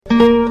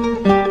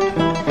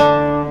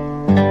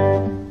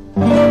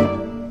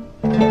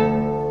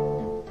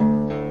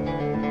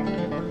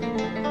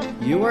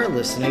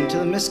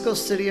Mystical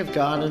City of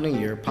God in a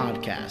Year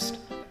podcast.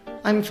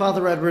 I'm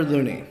Father Edward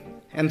Looney,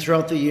 and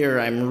throughout the year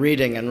I'm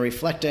reading and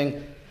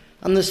reflecting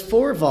on this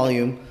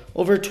 4-volume,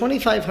 over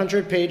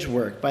 2,500-page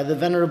work by the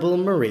Venerable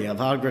Maria of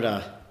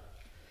Agreda.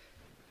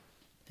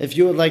 If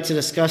you would like to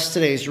discuss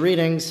today's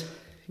readings,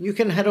 you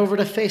can head over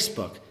to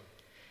Facebook,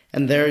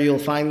 and there you'll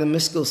find the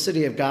Mystical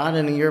City of God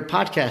in a Year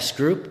podcast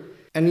group,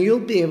 and you'll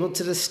be able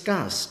to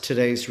discuss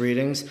today's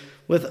readings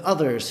with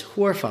others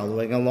who are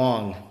following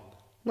along.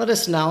 Let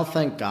us now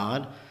thank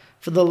God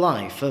for the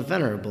life of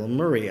Venerable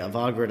Maria of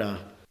Agreda.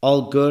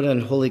 All good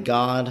and holy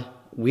God,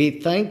 we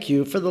thank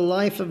you for the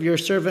life of your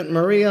servant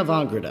Maria of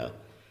Agreda.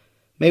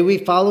 May we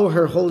follow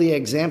her holy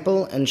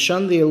example and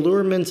shun the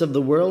allurements of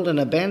the world and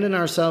abandon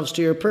ourselves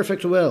to your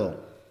perfect will.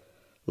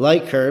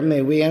 Like her,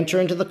 may we enter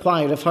into the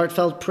quiet of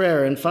heartfelt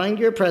prayer and find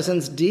your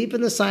presence deep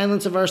in the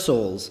silence of our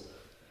souls.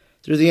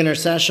 Through the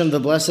intercession of the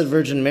Blessed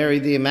Virgin Mary,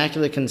 the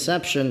Immaculate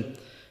Conception,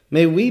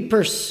 may we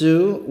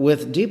pursue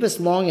with deepest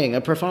longing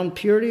a profound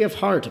purity of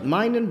heart,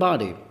 mind, and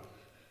body.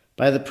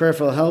 By the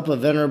prayerful help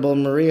of Venerable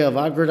Maria of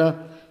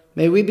Agreda,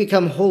 may we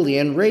become holy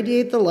and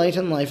radiate the light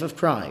and life of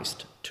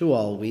Christ to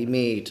all we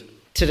meet.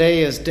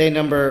 Today is day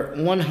number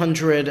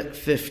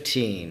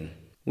 115.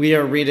 We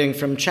are reading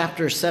from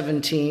chapter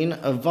 17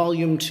 of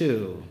volume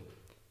 2.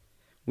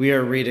 We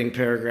are reading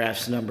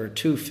paragraphs number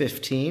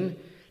 215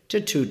 to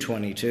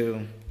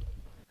 222.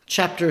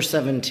 Chapter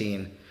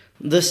 17.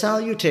 The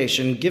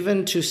salutation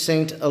given to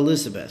Saint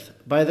Elizabeth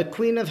by the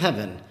Queen of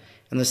Heaven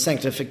and the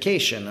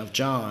sanctification of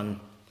John.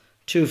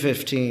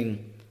 2:15.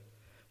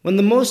 When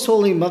the Most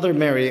Holy Mother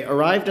Mary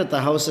arrived at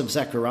the house of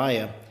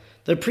Zechariah,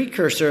 the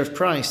precursor of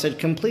Christ had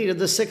completed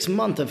the 6th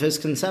month of his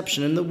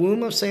conception in the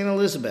womb of Saint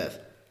Elizabeth.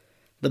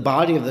 The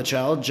body of the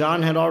child,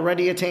 John, had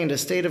already attained a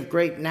state of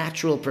great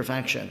natural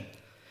perfection,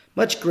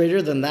 much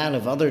greater than that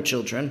of other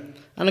children,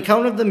 on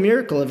account of the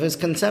miracle of his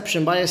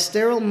conception by a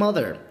sterile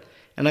mother,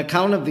 an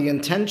account of the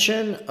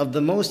intention of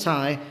the Most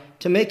High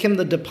to make him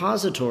the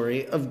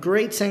depository of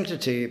great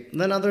sanctity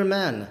than other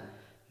men.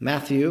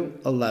 Matthew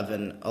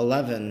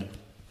 11:11.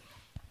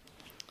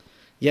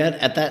 Yet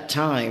at that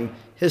time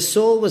his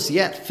soul was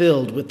yet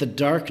filled with the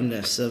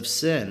darkness of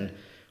sin,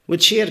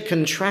 which he had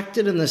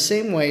contracted in the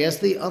same way as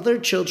the other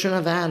children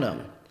of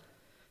Adam,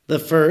 the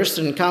first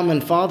and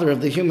common father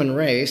of the human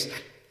race,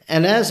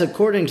 and as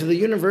according to the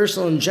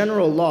universal and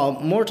general law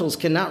mortals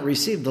cannot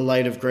receive the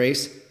light of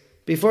grace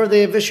before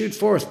they have issued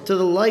forth to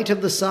the light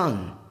of the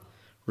sun.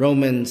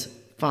 Romans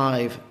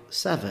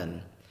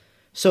 5:7.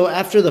 So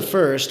after the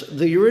first,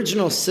 the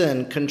original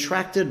sin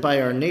contracted by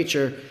our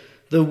nature,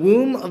 the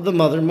womb of the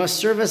mother must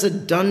serve as a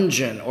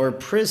dungeon or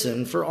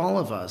prison for all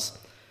of us,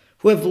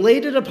 who have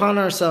laid it upon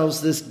ourselves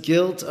this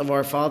guilt of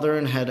our father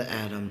and head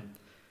Adam.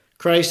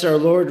 Christ our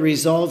Lord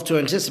resolved to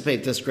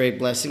anticipate this great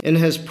blessing in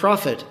his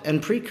prophet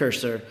and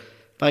precursor,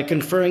 by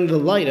conferring the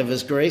light of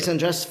his grace and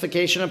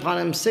justification upon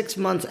him 6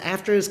 months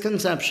after his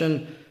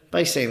conception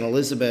by Saint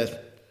Elizabeth,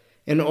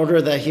 in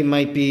order that he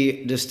might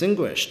be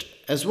distinguished,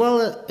 as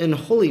well in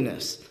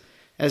holiness,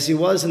 as he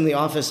was in the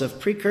office of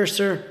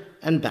precursor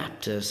and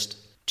Baptist.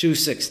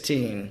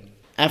 2:16.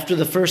 After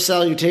the first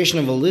salutation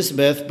of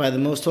Elizabeth by the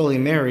Most Holy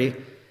Mary,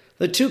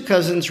 the two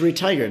cousins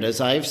retired, as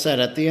I have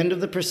said at the end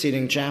of the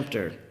preceding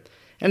chapter.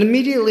 And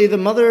immediately the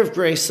Mother of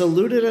Grace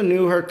saluted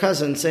anew her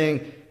cousin,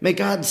 saying, "May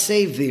God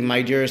save thee,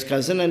 my dearest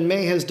cousin, and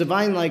may his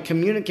divine light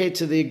communicate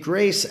to thee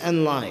grace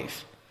and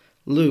life."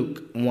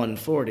 Luke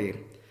 1:40.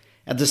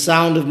 At the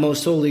sound of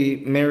Most Holy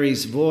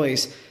Mary's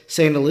voice,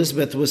 Saint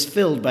Elizabeth was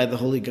filled by the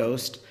Holy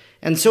Ghost,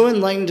 and so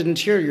enlightened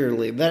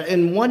interiorly that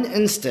in one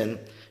instant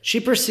she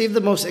perceived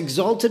the most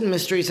exalted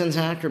mysteries and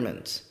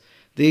sacraments.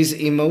 These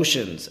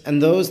emotions,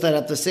 and those that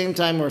at the same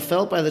time were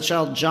felt by the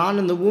child John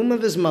in the womb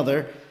of his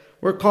mother,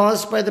 were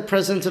caused by the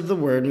presence of the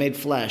Word made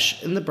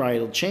flesh in the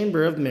bridal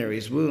chamber of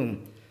Mary's womb,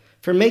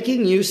 for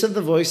making use of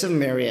the voice of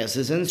Mary as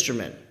his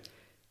instrument.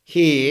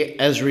 He,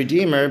 as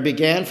Redeemer,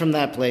 began from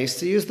that place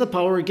to use the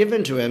power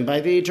given to him by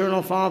the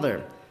Eternal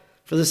Father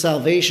for the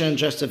salvation and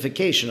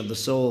justification of the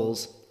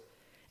souls.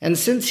 And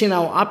since he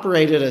now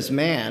operated as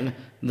man,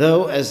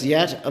 though as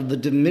yet of the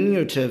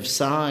diminutive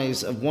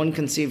size of one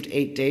conceived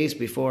 8 days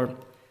before,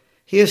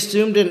 he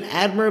assumed in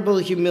admirable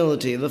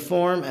humility the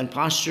form and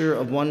posture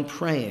of one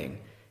praying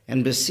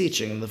and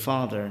beseeching the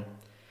Father.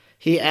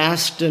 He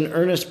asked in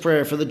earnest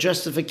prayer for the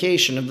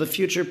justification of the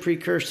future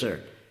precursor,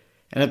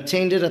 and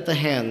obtained it at the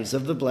hands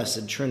of the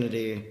Blessed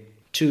Trinity.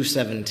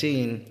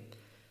 2:17.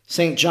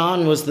 St.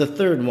 John was the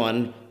third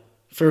one,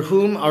 for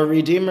whom our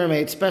Redeemer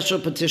made special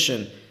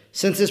petition,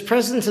 since his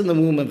presence in the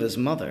womb of his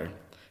mother.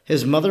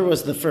 His mother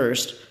was the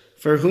first,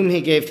 for whom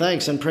he gave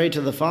thanks and prayed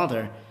to the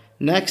Father.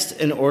 Next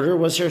in order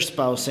was her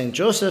spouse, St.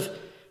 Joseph,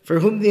 for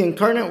whom the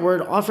incarnate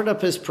Word offered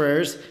up his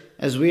prayers,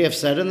 as we have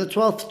said in the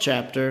 12th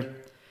chapter.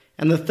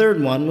 And the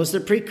third one was the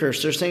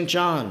precursor, St.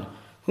 John,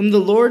 whom the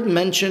Lord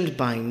mentioned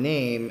by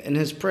name in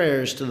his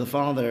prayers to the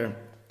Father.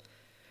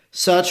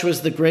 Such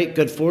was the great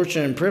good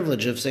fortune and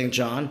privilege of St.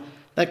 John,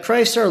 that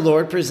Christ our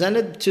Lord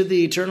presented to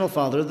the Eternal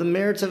Father the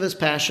merits of his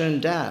passion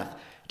and death,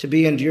 to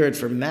be endured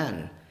for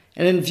men,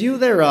 and in view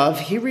thereof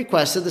he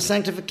requested the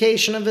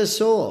sanctification of his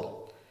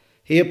soul.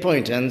 He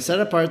appointed and set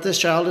apart this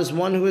child as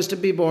one who is to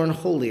be born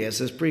holy as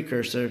his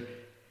precursor,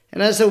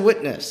 and as a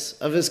witness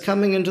of his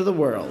coming into the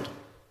world.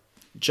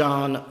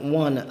 John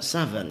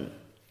 1:7.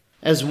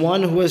 As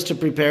one who was to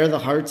prepare the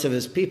hearts of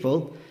his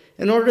people,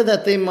 in order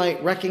that they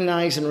might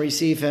recognize and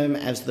receive him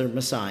as their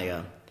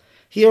Messiah.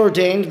 He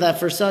ordained that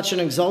for such an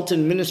exalted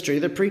ministry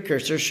the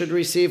precursor should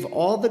receive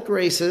all the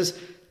graces,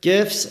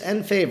 gifts,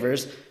 and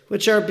favors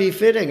which are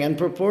befitting and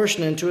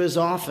proportionate to his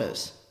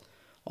office.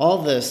 All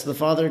this the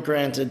Father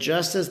granted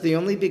just as the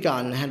only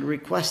begotten had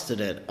requested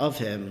it of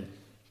him.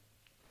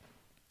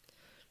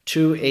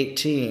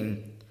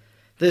 2:18.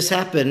 This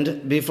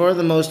happened before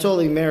the Most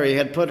Holy Mary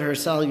had put her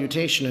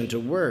salutation into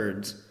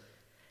words.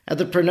 At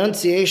the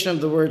pronunciation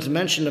of the words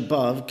mentioned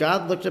above,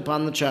 God looked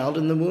upon the child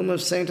in the womb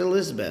of Saint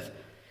Elizabeth,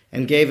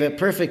 and gave it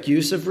perfect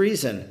use of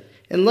reason,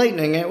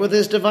 enlightening it with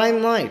his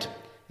divine light,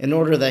 in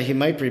order that he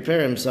might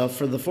prepare himself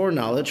for the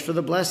foreknowledge for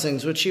the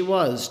blessings which he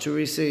was to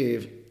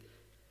receive.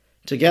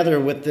 Together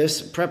with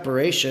this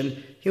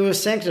preparation, he was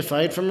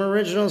sanctified from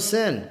original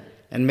sin,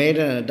 and made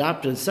an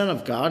adopted Son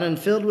of God, and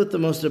filled with the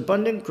most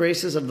abundant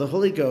graces of the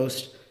Holy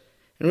Ghost,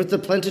 and with the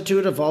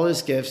plenitude of all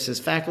his gifts, his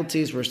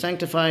faculties were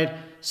sanctified,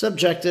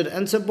 subjected,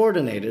 and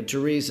subordinated to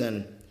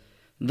reason,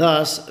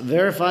 thus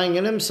verifying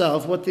in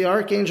himself what the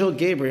archangel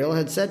Gabriel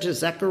had said to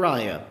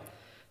Zechariah,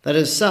 that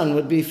his son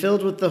would be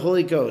filled with the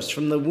Holy Ghost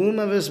from the womb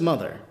of his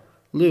mother.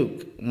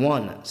 Luke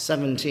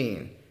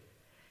 1:17.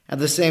 At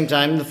the same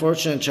time, the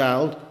fortunate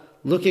child,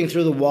 looking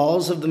through the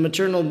walls of the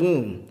maternal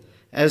womb,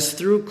 as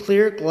through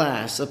clear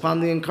glass upon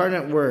the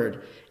incarnate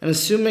Word, and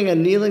assuming a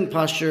kneeling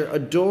posture,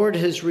 adored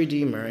his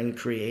Redeemer and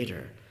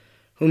Creator,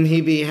 whom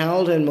he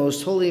beheld in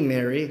most holy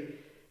Mary,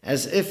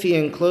 as if he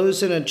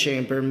enclosed in a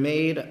chamber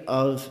made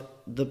of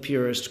the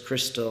purest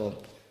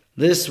crystal.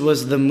 This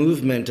was the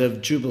movement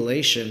of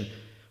jubilation,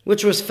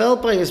 which was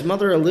felt by his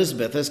mother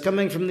Elizabeth as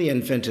coming from the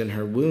infant in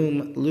her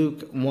womb.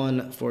 Luke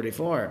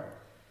 1:44.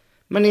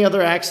 Many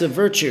other acts of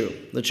virtue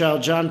the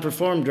child John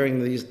performed during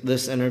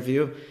this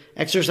interview,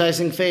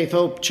 exercising faith,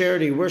 hope,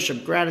 charity,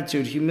 worship,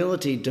 gratitude,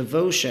 humility,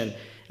 devotion,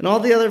 and all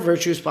the other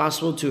virtues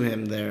possible to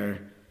him there.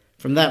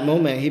 From that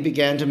moment he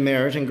began to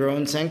merit and grow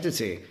in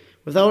sanctity,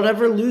 without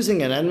ever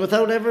losing it and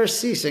without ever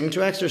ceasing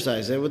to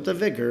exercise it with the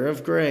vigor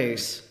of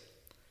grace.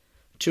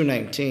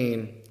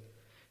 2:19.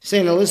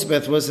 Saint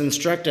Elizabeth was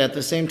instructed at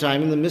the same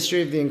time in the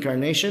mystery of the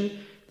Incarnation,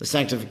 the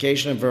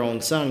sanctification of her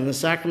own Son, and the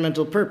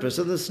sacramental purpose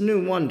of this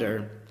new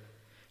wonder.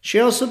 She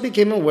also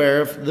became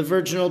aware of the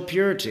virginal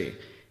purity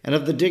and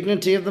of the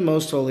dignity of the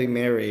Most Holy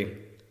Mary.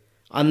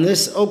 On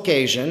this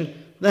occasion,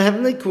 the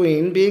Heavenly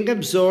Queen, being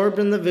absorbed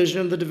in the vision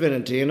of the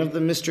divinity and of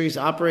the mysteries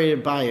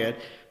operated by it,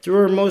 through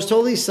her Most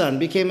Holy Son,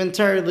 became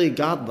entirely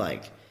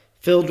godlike,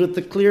 filled with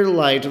the clear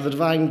light of the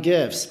divine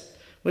gifts,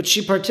 which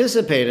she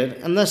participated,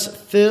 and thus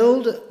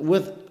filled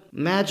with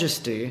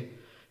majesty,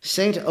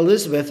 Saint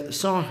Elizabeth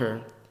saw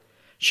her.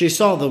 She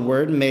saw the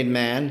Word made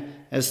man,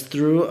 as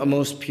through a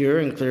most pure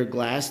and clear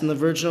glass in the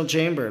virginal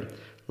chamber,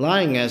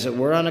 lying as it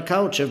were on a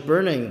couch of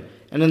burning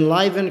and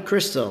enlivened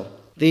crystal.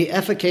 The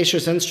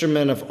efficacious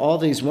instrument of all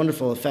these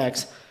wonderful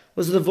effects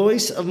was the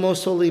voice of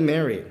Most Holy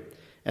Mary,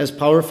 as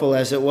powerful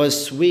as it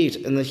was sweet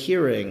in the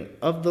hearing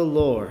of the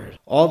Lord.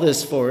 All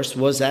this force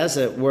was, as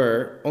it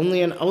were,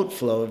 only an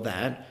outflow of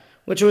that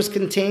which was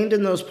contained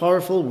in those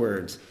powerful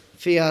words,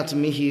 Fiat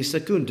mihi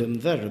secundum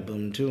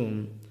verbum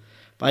tuum,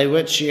 by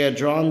which she had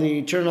drawn the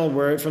eternal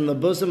Word from the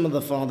bosom of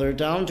the Father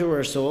down to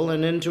her soul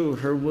and into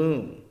her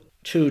womb.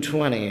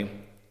 2:20.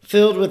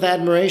 Filled with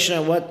admiration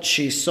at what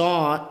she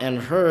saw and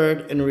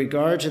heard in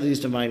regard to these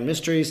divine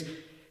mysteries,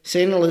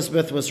 Saint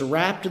Elizabeth was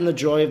wrapped in the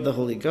joy of the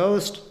Holy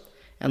Ghost,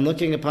 and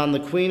looking upon the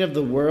Queen of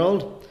the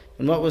world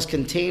and what was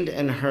contained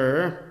in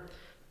her,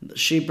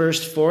 she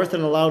burst forth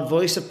in a loud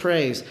voice of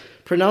praise,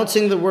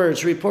 pronouncing the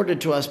words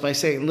reported to us by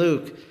St.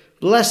 Luke,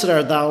 Blessed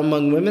art thou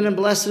among women, and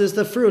blessed is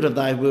the fruit of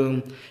thy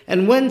womb.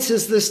 And whence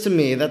is this to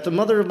me, that the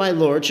mother of my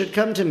Lord should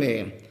come to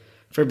me?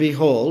 For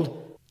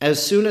behold,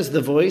 as soon as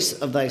the voice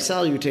of thy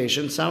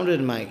salutation sounded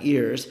in my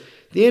ears,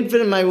 the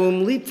infant in my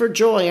womb leaped for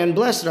joy, and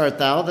blessed art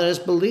thou that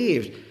hast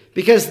believed,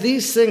 because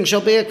these things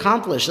shall be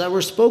accomplished that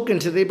were spoken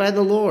to thee by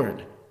the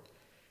Lord.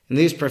 In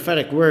these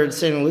prophetic words,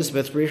 St.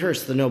 Elizabeth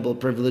rehearsed the noble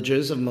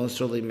privileges of Most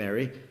Holy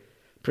Mary,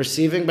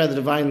 perceiving by the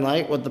divine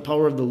light what the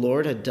power of the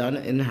Lord had done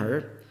in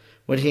her,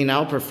 what he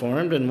now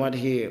performed, and what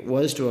he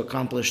was to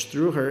accomplish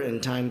through her in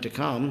time to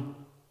come.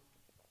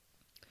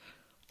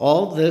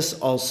 All this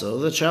also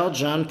the child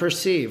John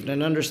perceived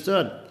and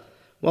understood,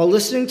 while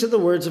listening to the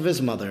words of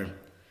his mother,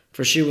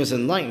 for she was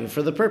enlightened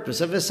for the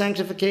purpose of his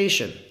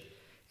sanctification.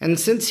 And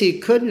since he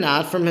could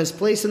not from his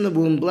place in the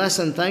womb bless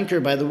and thank her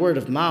by the word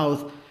of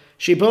mouth,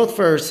 she both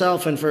for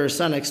herself and for her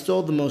son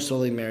extolled the Most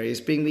Holy Mary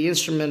as being the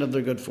instrument of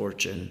their good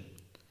fortune.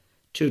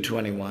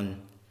 2:21.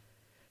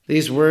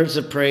 These words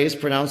of praise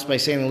pronounced by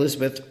St.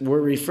 Elizabeth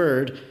were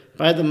referred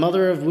by the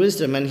Mother of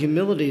Wisdom and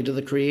Humility to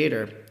the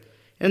Creator.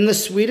 In the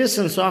sweetest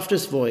and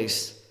softest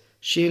voice,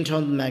 she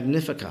intoned the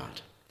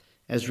Magnificat,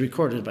 as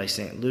recorded by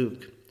St.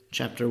 Luke.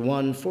 chapter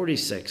 1,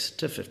 46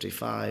 to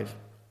 55.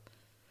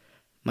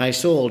 My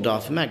soul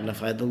doth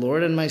magnify the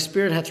Lord, and my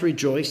spirit hath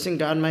rejoiced in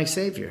God my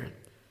Saviour,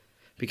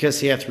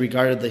 because he hath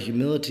regarded the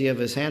humility of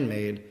his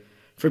handmaid.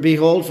 For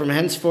behold, from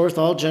henceforth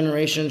all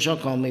generations shall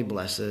call me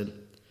blessed,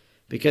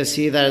 because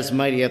he that is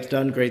mighty hath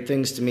done great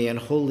things to me, and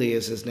holy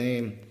is his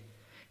name.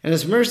 And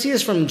his mercy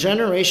is from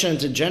generation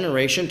to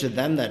generation to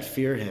them that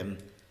fear him.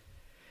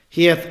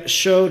 He hath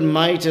showed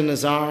might in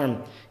his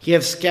arm. He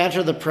hath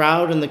scattered the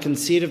proud in the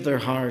conceit of their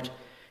heart.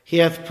 He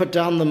hath put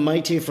down the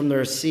mighty from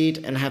their seat,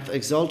 and hath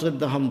exalted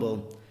the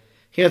humble.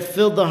 He hath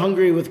filled the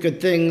hungry with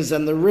good things,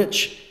 and the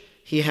rich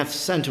he hath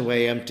sent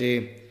away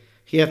empty.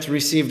 He hath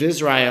received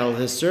Israel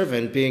his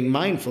servant, being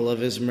mindful of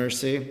his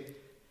mercy,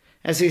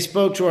 as he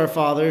spoke to our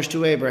fathers,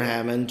 to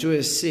Abraham, and to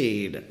his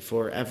seed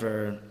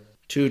forever.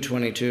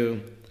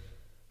 2:22.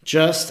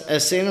 Just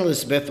as Saint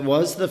Elizabeth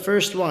was the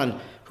first one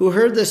who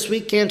heard the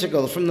sweet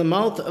canticle from the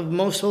mouth of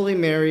Most Holy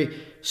Mary,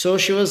 so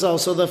she was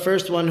also the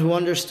first one who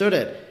understood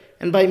it,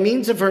 and by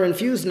means of her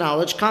infused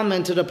knowledge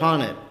commented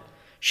upon it.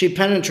 She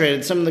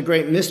penetrated some of the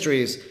great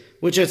mysteries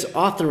which its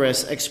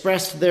authoress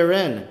expressed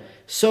therein.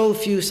 So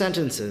few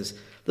sentences.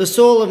 The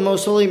soul of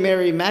Most Holy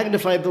Mary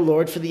magnified the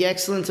Lord for the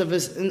excellence of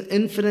his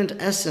infinite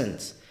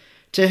essence.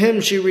 To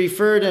him she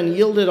referred and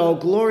yielded all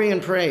glory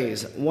and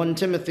praise, 1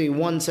 Timothy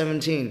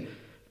 1:17,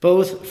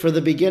 both for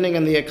the beginning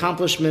and the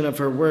accomplishment of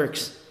her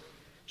works.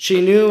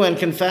 She knew and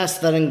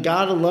confessed that in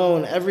God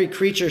alone every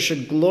creature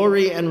should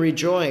glory and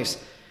rejoice,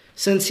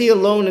 since he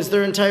alone is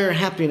their entire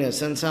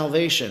happiness and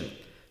salvation.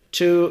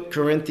 2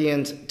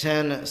 Corinthians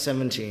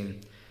 10:17.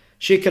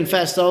 She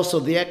confessed also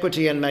the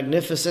equity and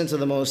magnificence of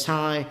the Most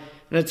High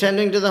in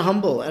attending to the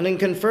humble and in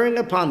conferring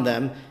upon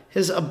them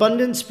his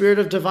abundant spirit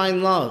of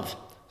divine love.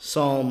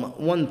 Psalm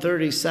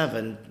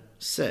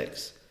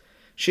 137:6.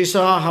 She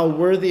saw how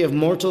worthy of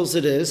mortals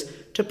it is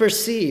to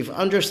perceive,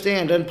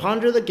 understand, and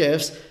ponder the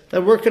gifts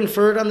that were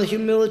conferred on the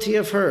humility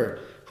of her,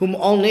 whom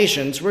all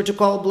nations were to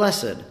call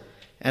blessed,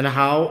 and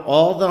how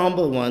all the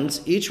humble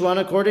ones, each one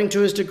according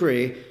to his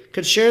degree,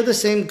 could share the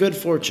same good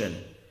fortune.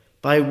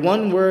 By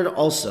one word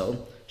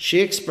also,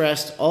 she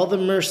expressed all the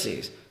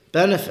mercies,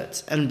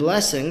 benefits, and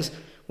blessings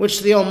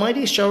which the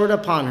Almighty showered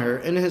upon her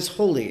in his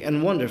holy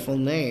and wonderful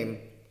name.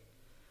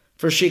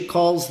 For she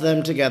calls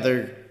them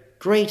together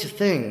great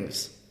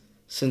things,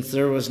 since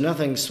there was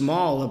nothing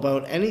small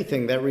about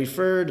anything that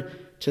referred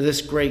to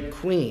this great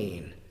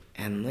queen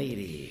and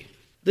lady.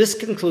 This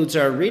concludes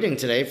our reading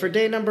today for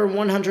day number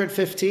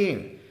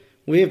 115.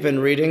 We have been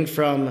reading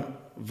from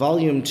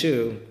Volume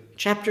 2,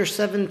 Chapter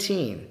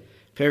 17,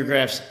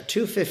 paragraphs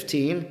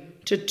 215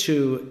 to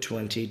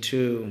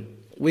 222.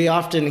 We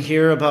often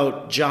hear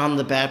about John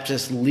the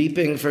Baptist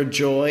leaping for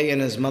joy in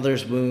his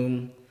mother's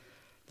womb.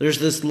 There's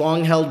this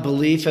long-held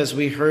belief, as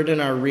we heard in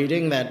our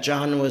reading, that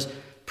John was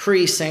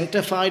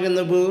pre-sanctified in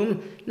the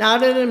womb,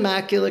 not an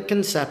immaculate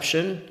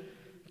conception,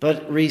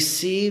 but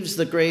receives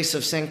the grace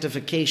of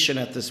sanctification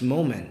at this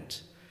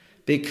moment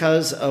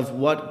because of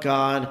what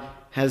God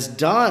has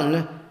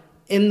done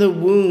in the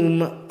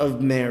womb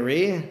of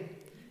Mary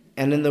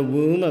and in the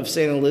womb of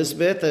St.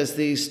 Elizabeth, as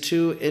these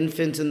two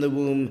infants in the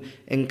womb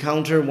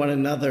encounter one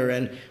another.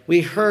 And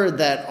we heard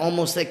that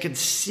almost they could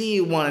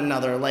see one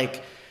another,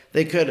 like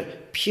they could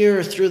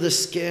peer through the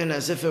skin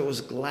as if it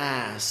was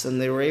glass,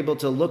 and they were able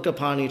to look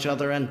upon each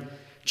other. And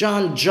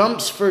John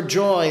jumps for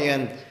joy,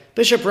 and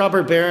Bishop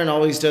Robert Barron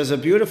always does a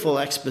beautiful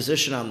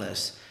exposition on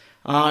this,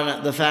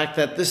 on the fact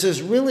that this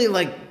is really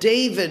like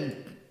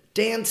David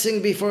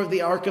dancing before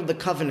the Ark of the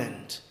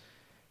Covenant.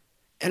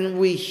 And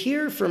we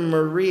hear from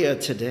Maria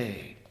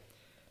today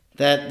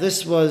that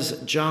this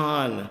was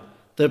John,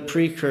 the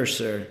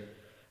precursor,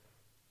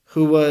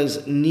 who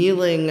was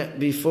kneeling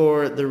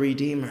before the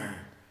Redeemer.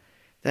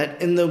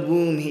 That in the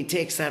womb he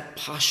takes that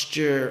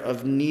posture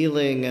of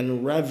kneeling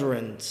and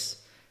reverence.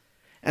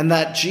 And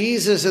that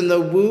Jesus in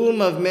the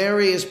womb of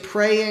Mary is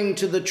praying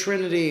to the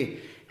Trinity,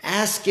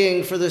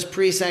 asking for this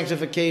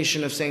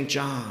pre-sanctification of St.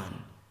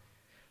 John.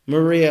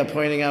 Maria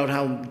pointing out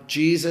how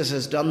Jesus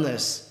has done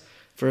this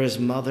for his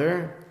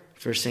mother,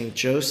 for St.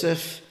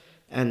 Joseph,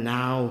 and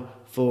now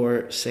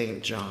for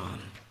St. John.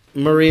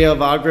 Maria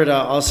of Agreda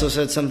also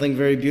said something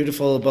very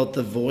beautiful about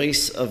the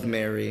voice of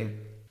Mary.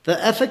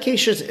 The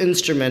efficacious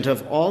instrument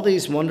of all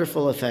these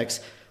wonderful effects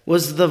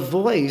was the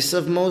voice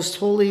of Most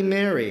Holy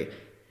Mary,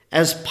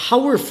 as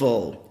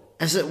powerful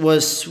as it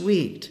was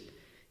sweet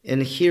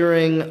in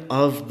hearing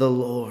of the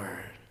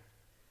Lord.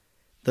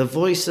 The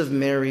voice of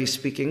Mary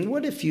speaking.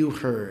 What if you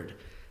heard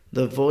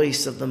the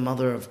voice of the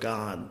Mother of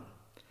God?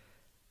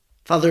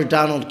 Father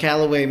Donald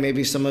Calloway,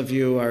 maybe some of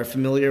you are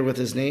familiar with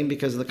his name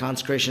because of the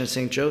consecration of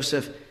St.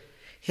 Joseph.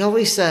 He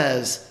always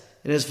says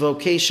in his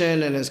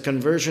vocation and his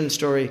conversion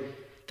story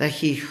that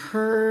he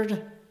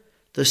heard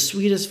the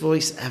sweetest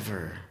voice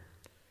ever.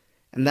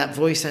 And that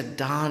voice said,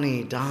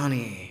 "Donnie,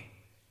 Donnie."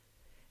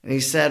 And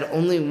he said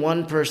only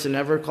one person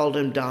ever called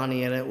him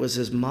Donnie, and it was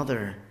his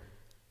mother.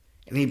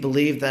 And he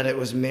believed that it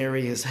was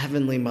Mary, his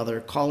heavenly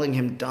mother, calling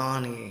him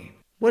Donnie.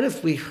 What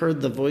if we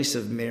heard the voice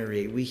of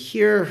Mary? We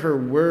hear her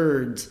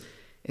words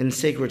in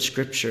sacred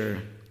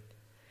scripture.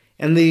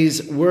 And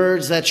these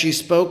words that she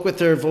spoke with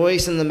her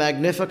voice in the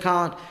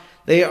Magnificat,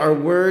 they are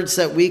words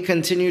that we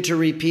continue to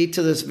repeat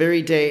to this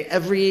very day.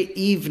 Every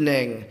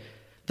evening,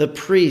 the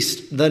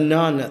priest, the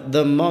nun,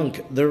 the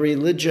monk, the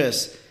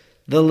religious,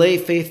 the lay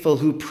faithful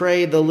who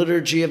pray the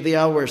liturgy of the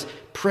hours,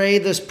 pray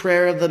this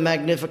prayer of the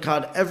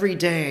Magnificat every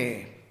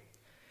day.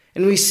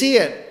 And we see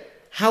it,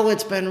 how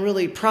it's been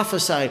really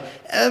prophesied.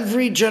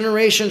 Every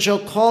generation shall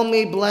call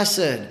me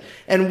blessed.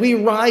 And we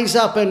rise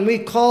up and we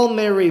call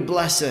Mary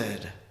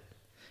blessed.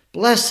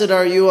 Blessed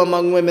are you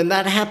among women.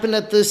 That happened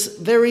at this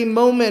very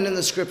moment in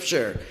the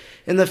scripture,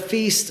 in the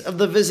feast of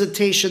the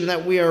visitation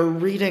that we are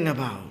reading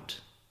about.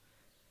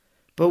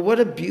 But what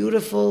a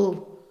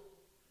beautiful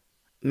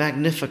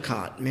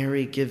Magnificat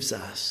Mary gives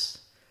us.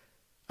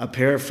 A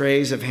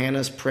paraphrase of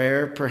Hannah's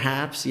prayer,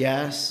 perhaps,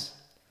 yes.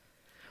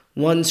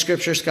 One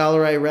scripture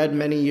scholar I read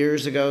many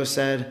years ago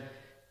said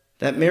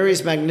that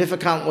Mary's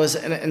Magnificat was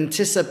an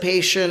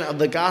anticipation of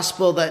the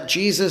gospel that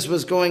Jesus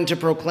was going to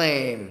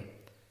proclaim.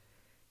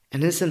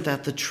 And isn't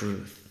that the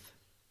truth?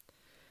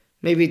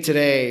 Maybe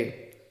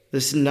today,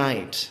 this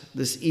night,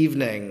 this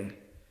evening,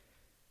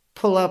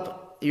 pull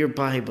up your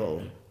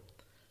Bible,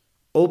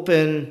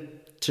 open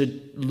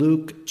to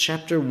Luke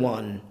chapter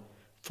 1,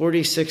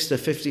 46 to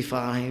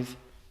 55,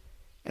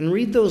 and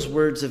read those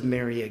words of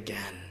Mary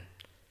again.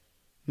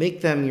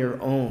 Make them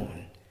your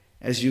own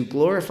as you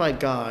glorify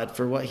God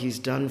for what he's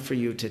done for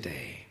you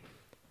today.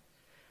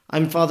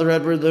 I'm Father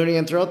Edward Looney,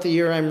 and throughout the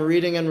year I'm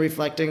reading and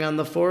reflecting on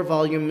the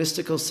 4-volume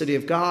Mystical City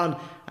of God.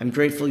 I'm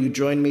grateful you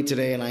joined me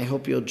today, and I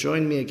hope you'll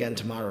join me again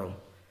tomorrow.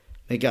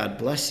 May God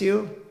bless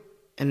you,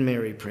 and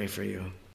Mary pray for you.